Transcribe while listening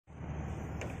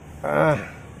Yan.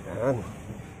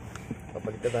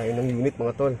 Papalit na tayo ng unit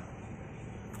mga tol.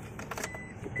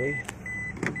 Okay.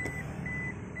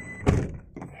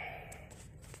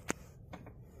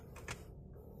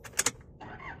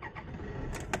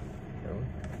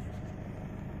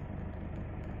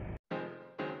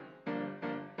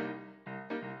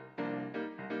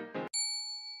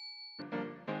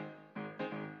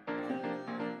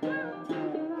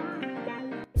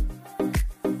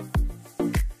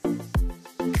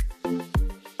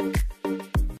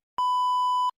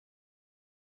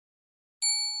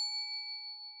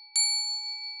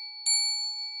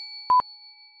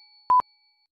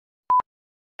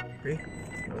 Okay,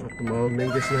 tumawag na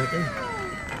yung guest natin.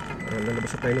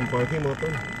 Lalabas na tayo ng parking mga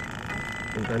tol.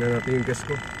 Punta na natin yung guest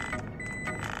ko.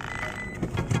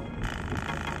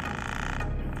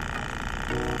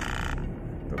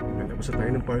 Lalabas na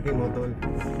tayo ng parking mga tol.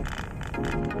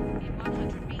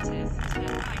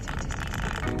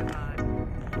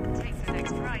 Take the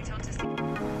next right onto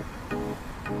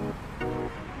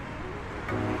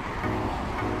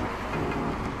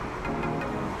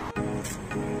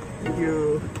Thank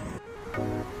you.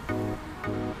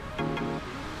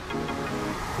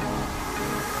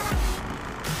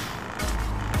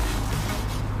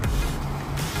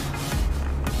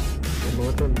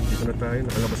 Mga tol, dito na tayo,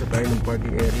 nakalabas na tayo ng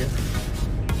parking area.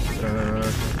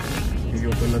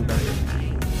 Iyuton lang tayo.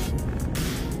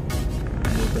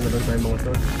 Iyuton na lang tayo mga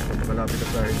tol. Makalapit na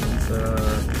tayo sa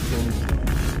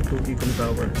 2 Ecom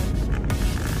Tower.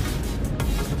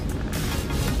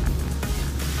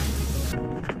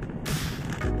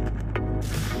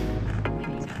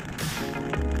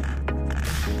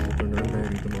 Iyuton na lang tayo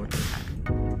dito mga tol.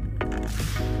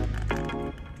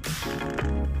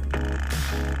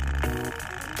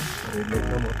 Red light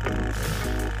na mo.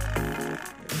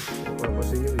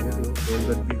 Papasin nyo yan,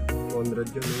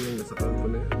 200 yan yung nasa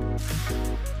kanto na yan.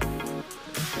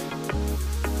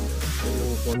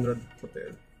 Yung Conrad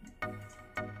Hotel.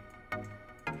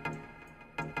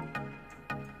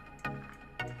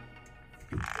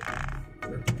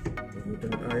 Dito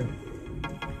na tayo.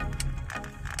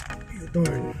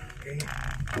 U-turn. Okay.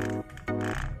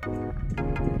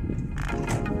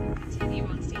 continue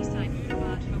on Seaside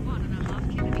Boulevard for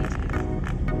 1.5 kilometers.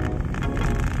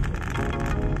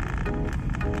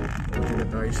 Dito na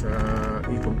tayo sa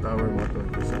Ecom Tower mga tol.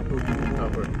 Sa 2 Ecom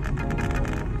Tower.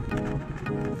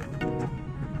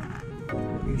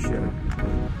 Asia.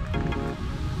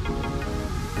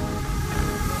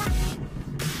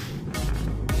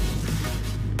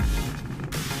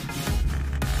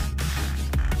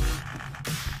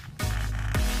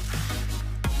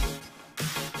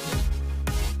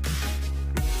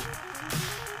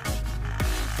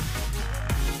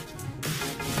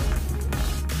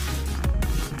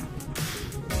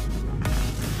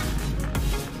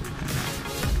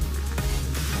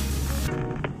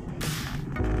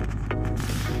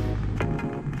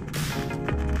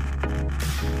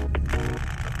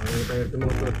 Tayo ito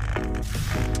mga tol.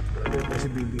 Ito yung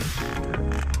kasi building.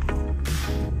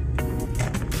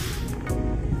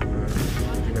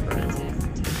 Hindi na tayo.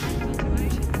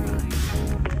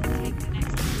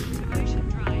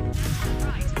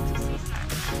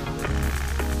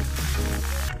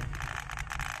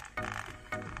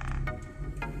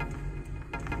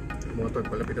 Mga tol,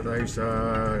 palapit na tayo sa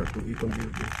 2 Ecom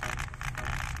building.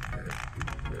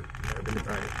 Nagdali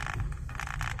tayo.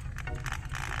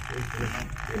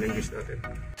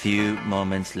 Few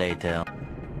moments later.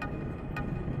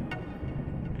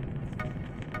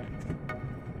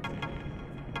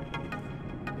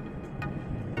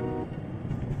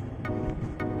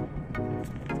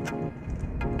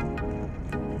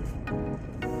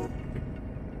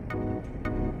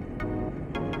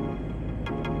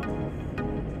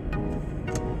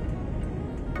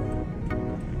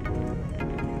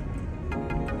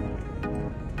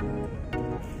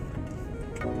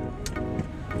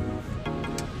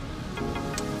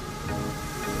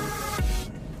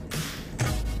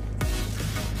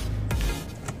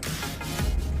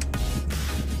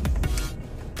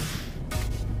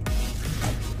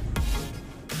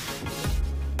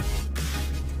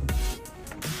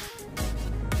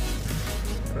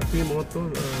 Okay mga tol,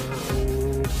 ang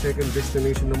second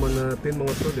destination naman natin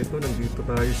mga tol, ito nandito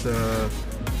tayo sa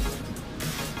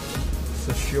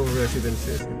Shore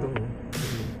Residences. Ito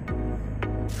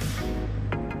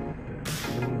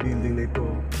yung building na ito,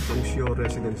 itong Shore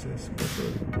Residences mga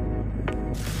tol.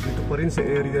 Dito pa rin sa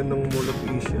area ng Mall of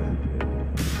Asia.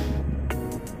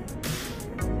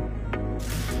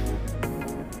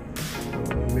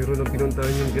 Meron ang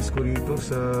pinuntahan yung guest ko rito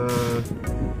sa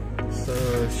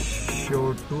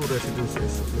Shore2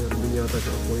 Residences. Meron din yata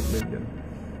sa appointment yan.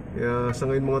 Kaya sa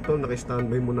ngayon mga tol,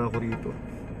 naka-standby muna ako rito.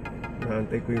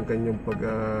 Naantay ko yung kanyang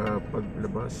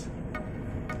paglabas.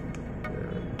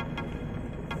 Ayan.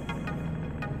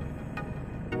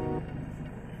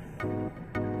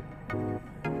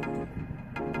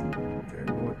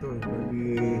 Ayan mga tol,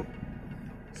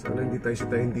 sana hindi tayo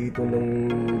sitahin dito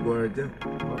ng gwardiya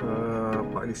para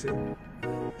paalisin.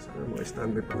 Sana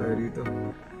maka-standby pa tayo rito.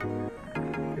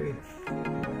 Okay.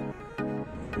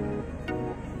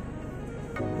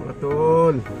 Mga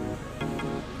tol,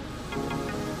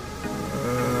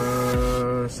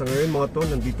 sa ngayon mga tol,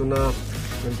 nandito na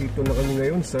kami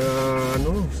ngayon sa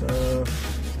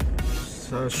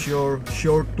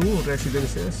Shore2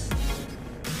 Residences.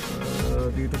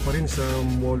 Dito pa rin sa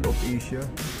Mall of Asia.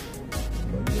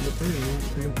 Ito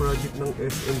yung project ng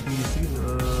SMBC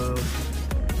na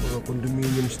mga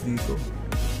condominiums dito.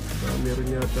 Meron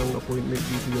yatang appointment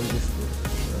dito yung gusto.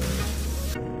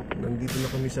 Nandito na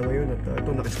kami sa ngayon at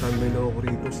ito, nakastandby na ako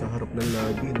rito sa harap ng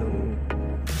lobby ng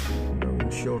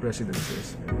Shore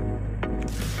Residences.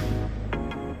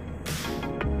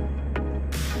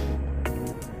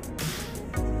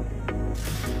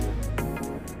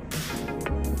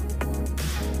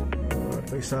 At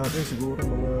sa akin siguro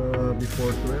mga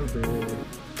before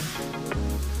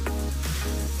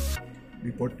 12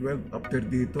 before 12. After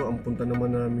dito, ang punta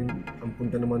naman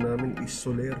namin is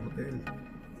Solaire Hotel.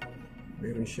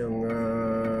 Meron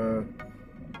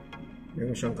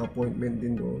siyang appointment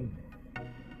din doon.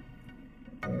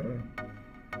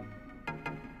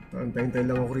 Antayin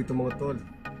lang ako rito mga tol.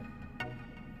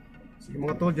 Sige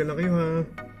mga tol, dyan lang kayo ha.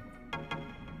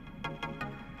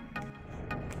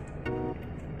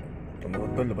 Ito mga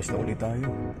tol, labas na ulit tayo.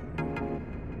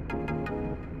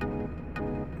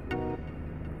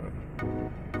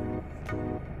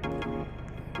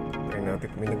 Tayo natin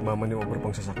kung may nagmamaniobra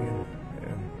pang sasakyan.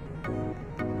 Ayan.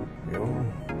 Yun.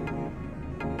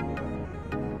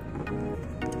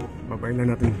 Babayin na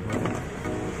natin.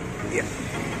 Yeah.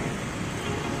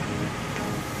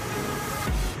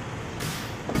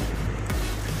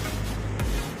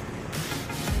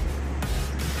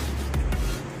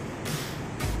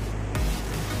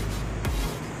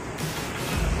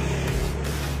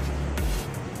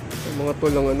 Mga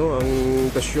tol ang ang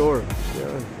The Shore.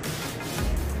 Yan.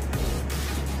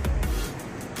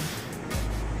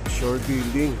 Shore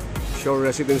building, Shore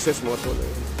Residences mga tol.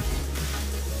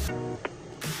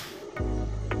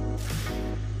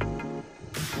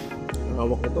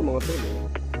 Hawak na to mga tol.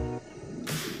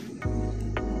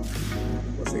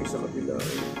 Kasi sa kabila.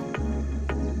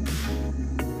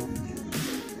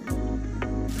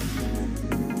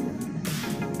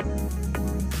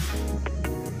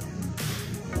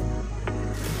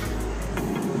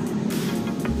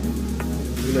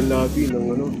 Ang lobby ng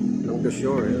The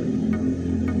Shore. Ayan.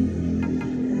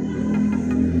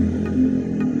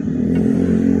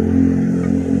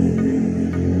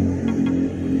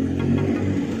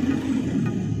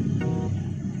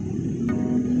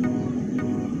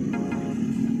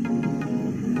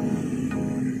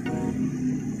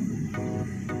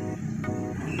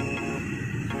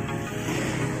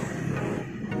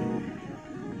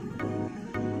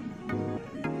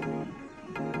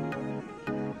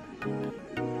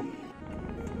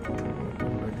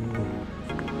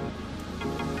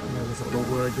 Ng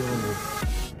gwardiya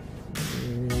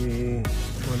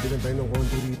kumandi lang tayo ng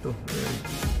konti dito. Ayan.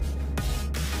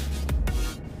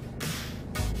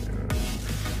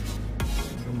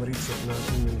 Para ma-reach up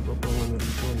natin yung iba pang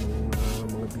rito ng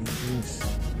mga buildings.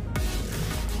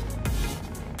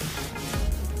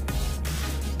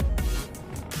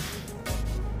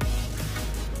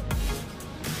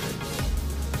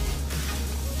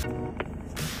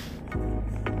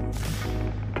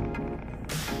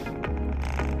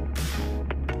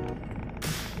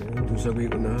 Doon sa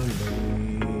gawing unahan,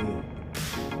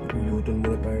 piluton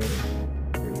muna tayo.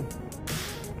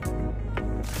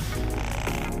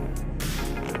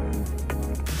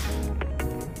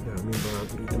 Daming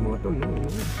bago rito mga to, no?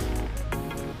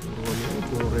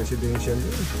 Puro residential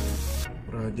yun.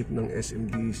 Project ng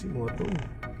SMBC mga to.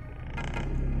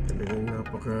 Talagang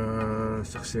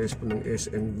napaka-successful ng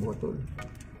SM mga to.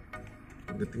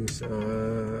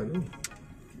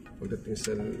 Pagdating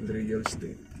sa real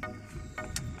estate.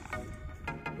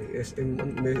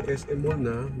 May SM mall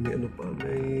na, may mga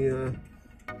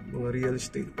real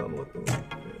estate pa mga to.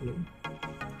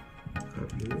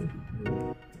 Happy na.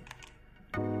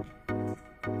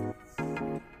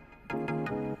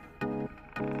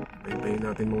 Tayo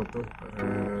natin mga to para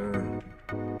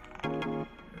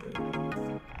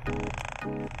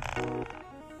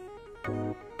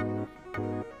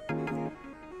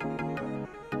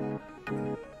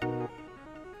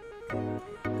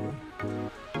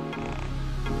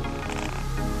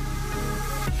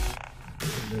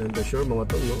Ayan ang the shore mga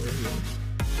tol, no? Ayan, no?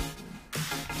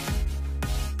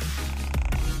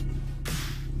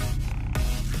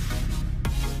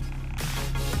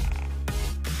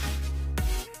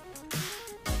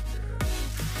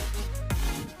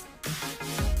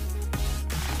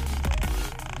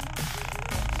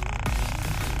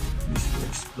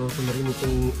 Explore ko na rin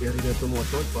itong area na ito mga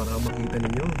tol para makita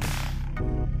ninyo.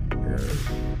 Ayan.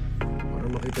 Para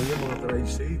makita nyo mga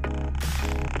RideSafe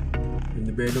yung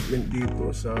development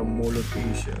dito sa Mall of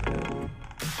Asia. Ayan.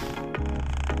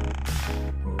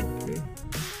 Okay,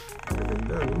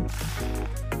 maganda, no?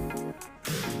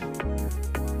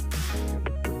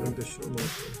 Maganda siya mga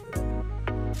tol.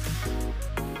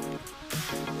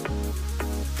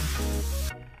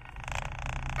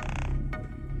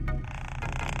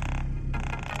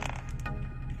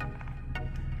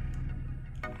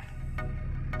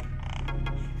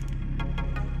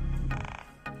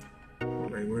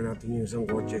 Muna natin yung isang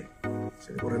kotse.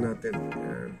 Sinikuran natin.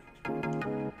 Ayan.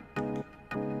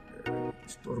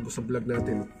 Istorbo sa vlog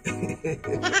natin.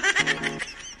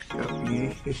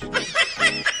 Happy.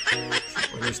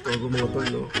 Paano istorbo mga tol,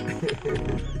 no?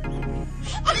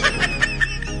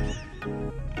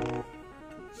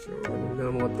 So, ano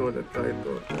na mga tol at tayo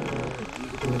ito.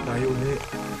 Dito na tayo ulit.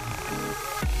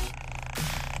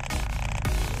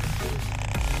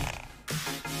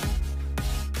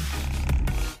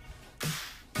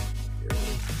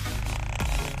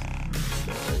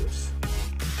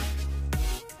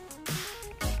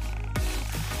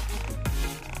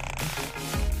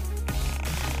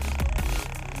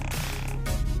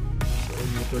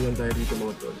 Ito lang tayo dito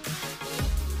mga tol.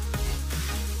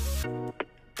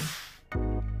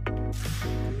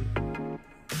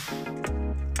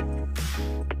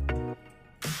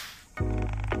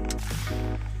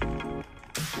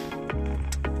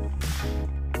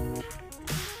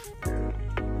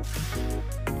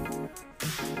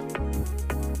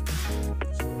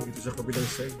 So dito sa kabilang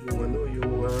side yung ano,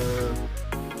 yung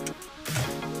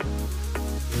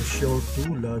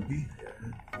Shore2 lobby.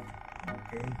 Ayan.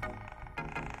 Okay.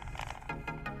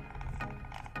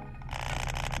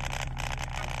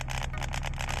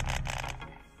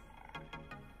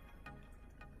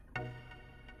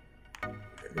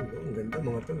 Ang ganda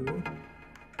mga tol, no?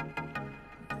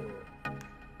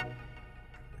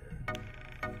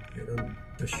 Yan ang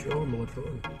the show mga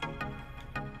tol.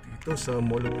 Dito sa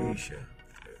Mall of Asia.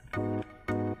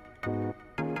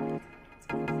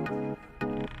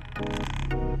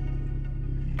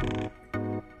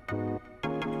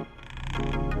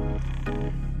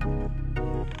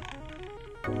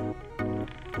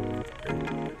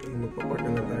 Magpapark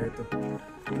na tayo ito.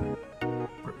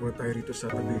 Park muna tayo rito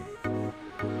sa tabi.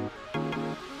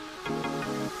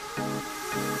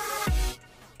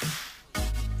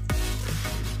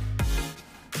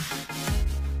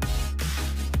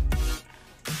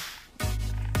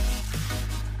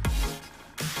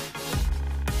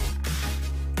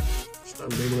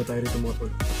 Standby muna tayo rito mga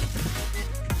tol.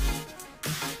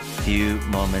 Few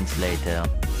moments later.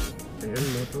 Ayan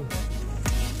mga tol.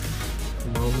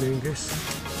 Tumawag na yung guys.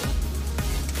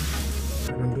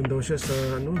 Nandun daw siya sa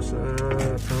ano, sa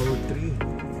Tower 3.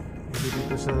 Hindi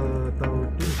dito sa Tower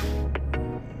 2.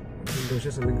 Nandun daw siya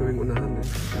sa may gawing unahan eh.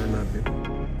 Kaya natin.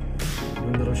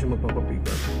 Doon na raw siya magpapapick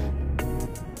up.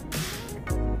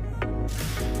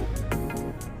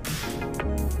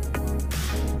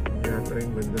 Yata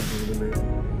yung bandang dulo na yun.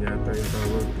 Yata yung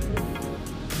Tower 2.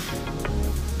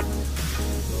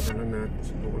 Subukan na natin.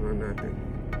 Subukan na natin.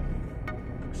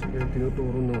 Kasi yung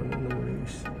tinuturo ng ano, ng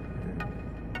race.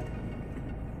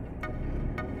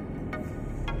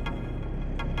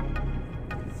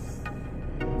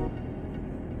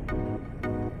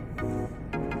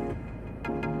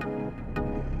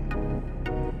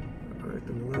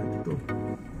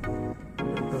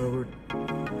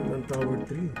 Tower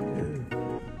 3. Ayan.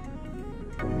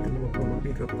 Ito na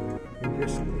magpapapick up.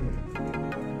 Yes, no.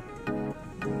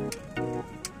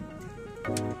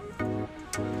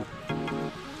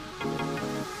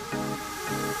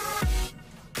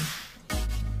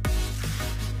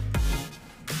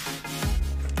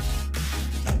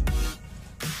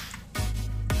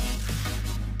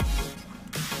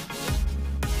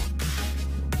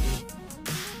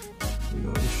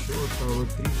 Shore Tower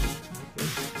 3.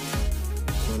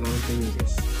 Wala akong tingin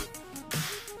guys.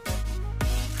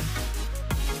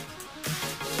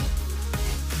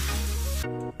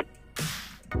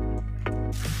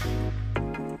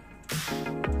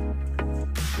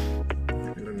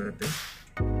 Tignan natin.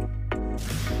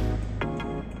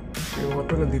 Okay mga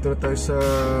tol, nandito na tayo sa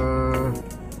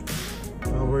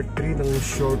Tower 3 ng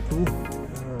Shore2.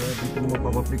 Dito na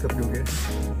mapapapick up yung guys.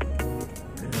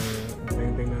 Kaya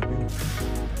antayin natin.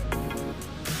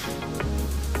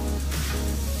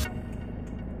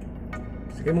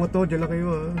 Sige mga to, dyan lang kayo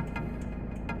ha.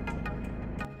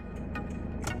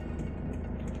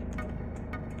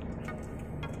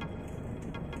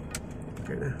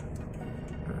 Okay na.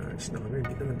 Ayos na kami.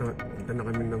 Punta na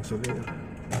kami ng Solaire.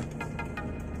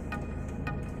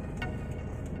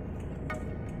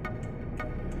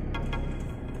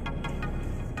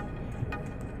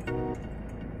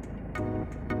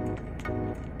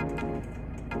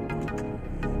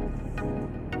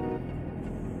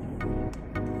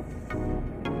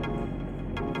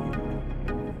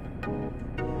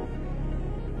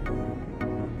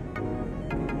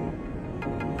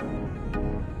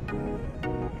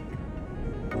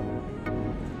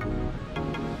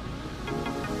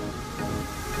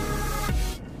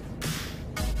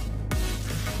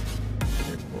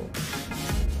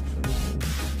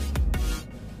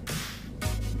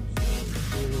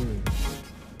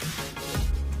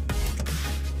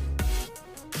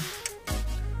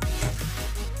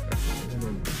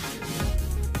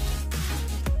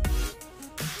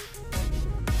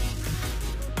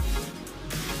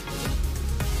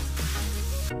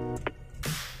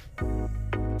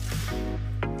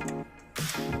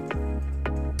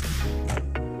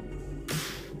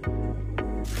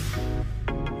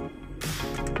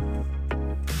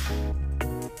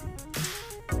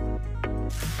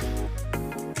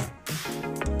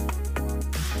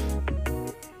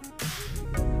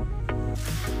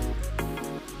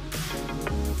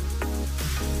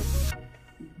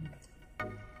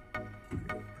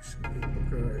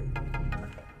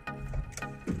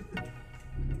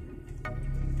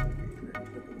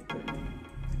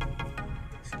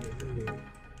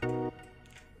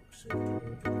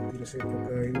 Kasi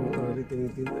pagkain ng ari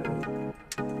tinitinda.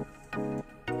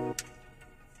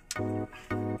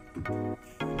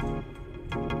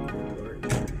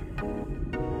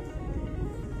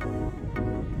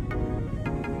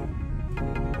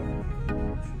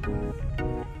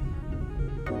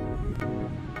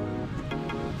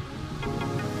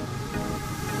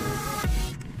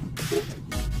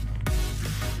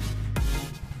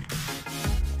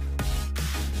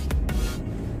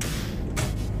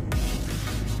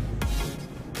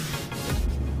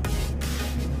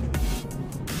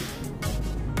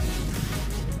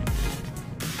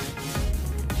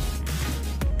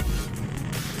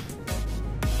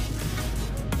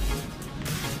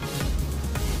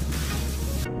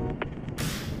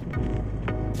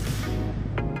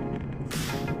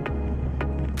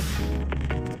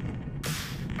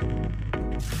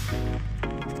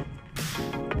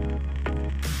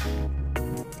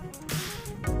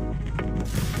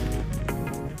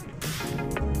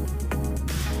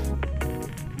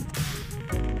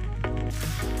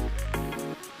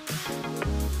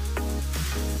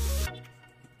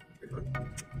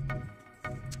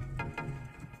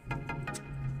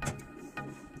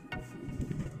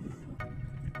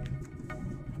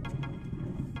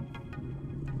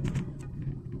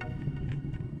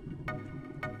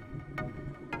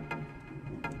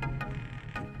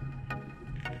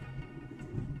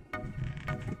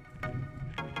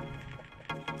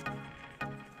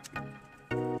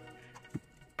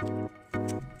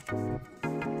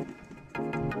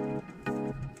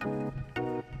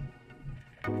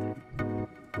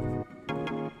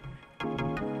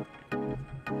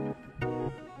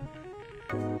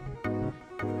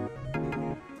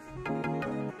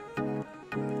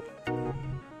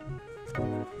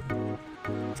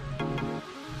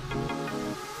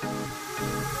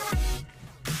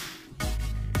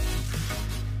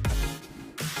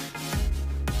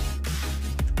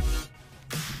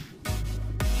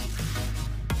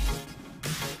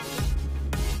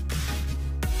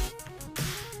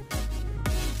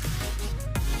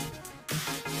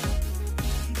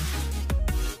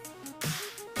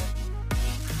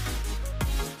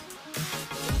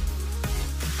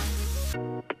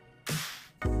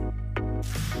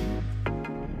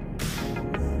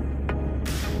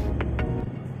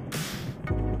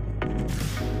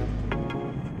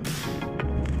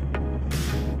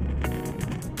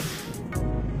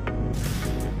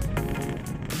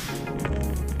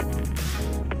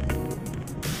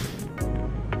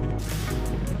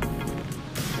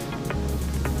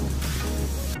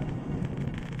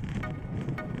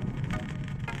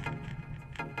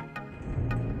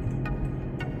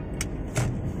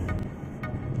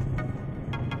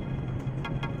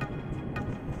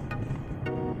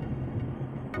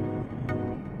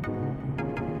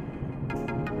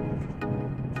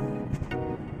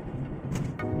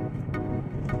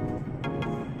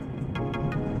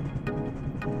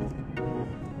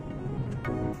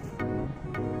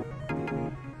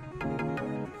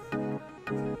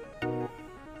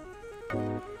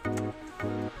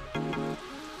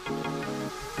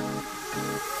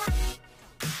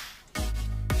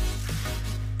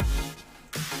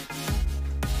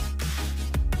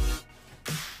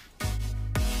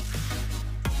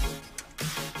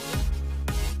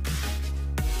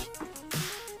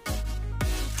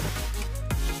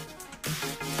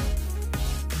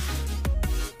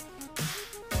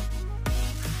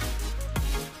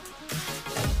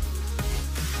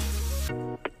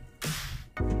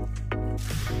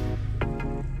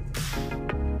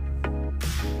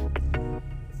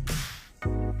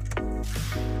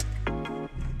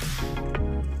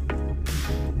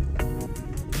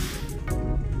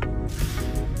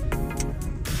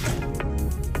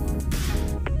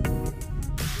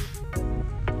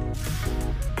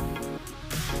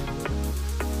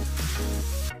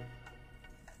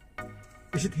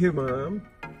 here, ma'am?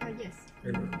 Yes.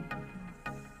 Okay, ma'am.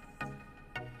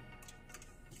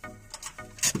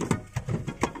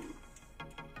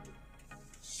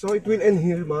 So it will end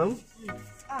here, ma'am.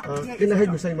 Can I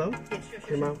help you say, ma'am? Yes, sure.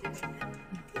 Okay, ma'am.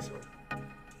 Yes, ma'am.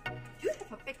 Do you have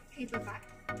a big paper bag?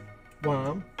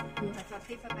 Ma'am? Do you have a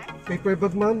paper bag? Paper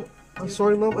bag, ma'am?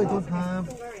 Sorry, ma'am, I don't have.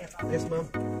 Don't worry about it. Yes, ma'am.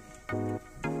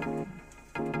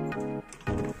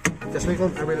 Just wait,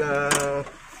 ma'am. I will,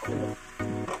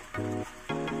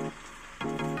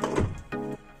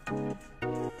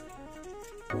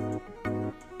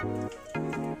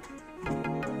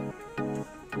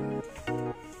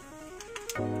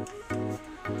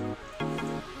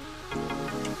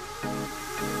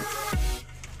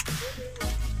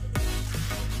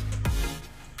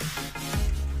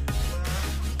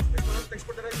 thanks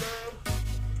for the ride, ma'am.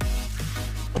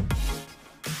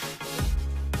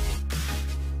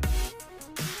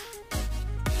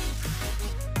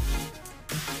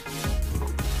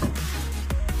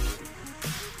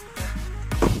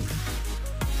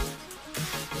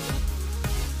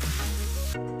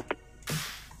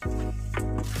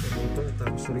 Ito,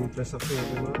 tapos na rin yung transaction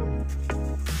natin, ma'am.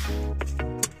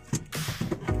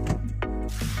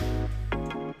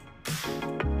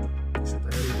 Isa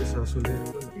tayo rito sa Solaire.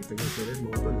 Nakita niyo sa rin,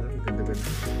 mga tol lang.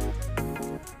 Ganda-ganda.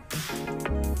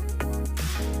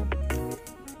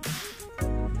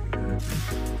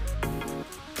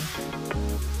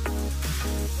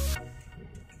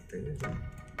 Kita niyo dyan.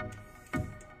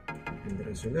 Ganda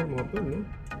rin Solaire, mga tol, no?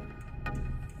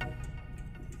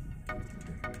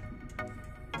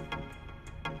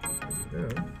 Yeah.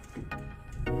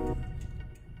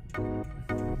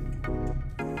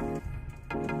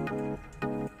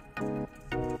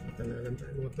 Matalalan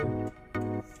tayo mga tol.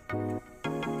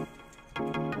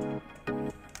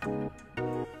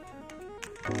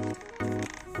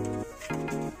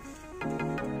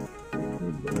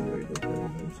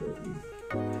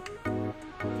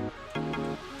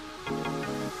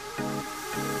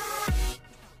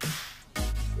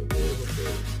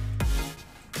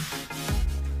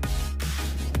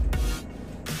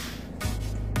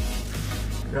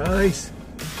 Guys,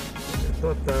 ito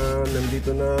at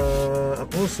nandito na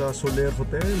ako sa Solaire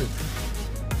Hotel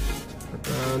at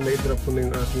na-drop ko na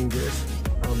yung aking guest.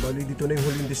 Bali dito na yung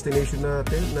huling destination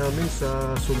namin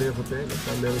sa Solaire Hotel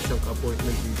at meron siyang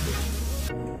appointment dito.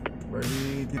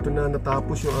 Bali dito na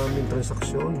natapos yung aming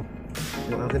transaksyon,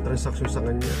 yung aking transaksyon sa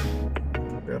kanya.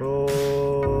 Pero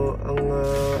ang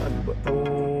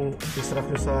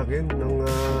instruction sa akin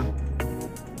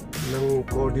ng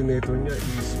coordinator niya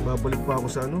is babalik pa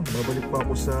ako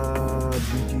sa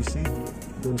BGC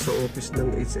doon sa office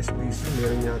ng HSBC.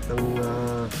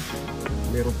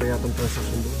 Meron pa yatang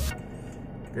transaction doon.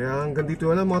 Kaya hanggang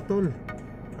dito wala mga tol.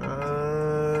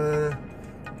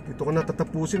 Dito ko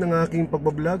natatapusin ang aking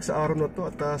pagbablog sa araw na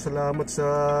to at salamat sa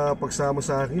pagsama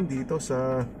sa akin dito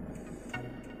sa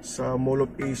Mall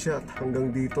of Asia at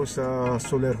hanggang dito sa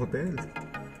Solaire Hotel.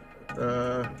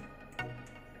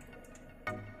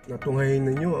 Natunghayin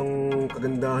ninyo ang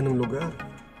kagandahan ng lugar.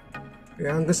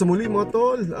 Kaya hanggang sa muli mga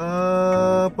tol,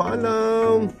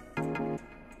 paalam!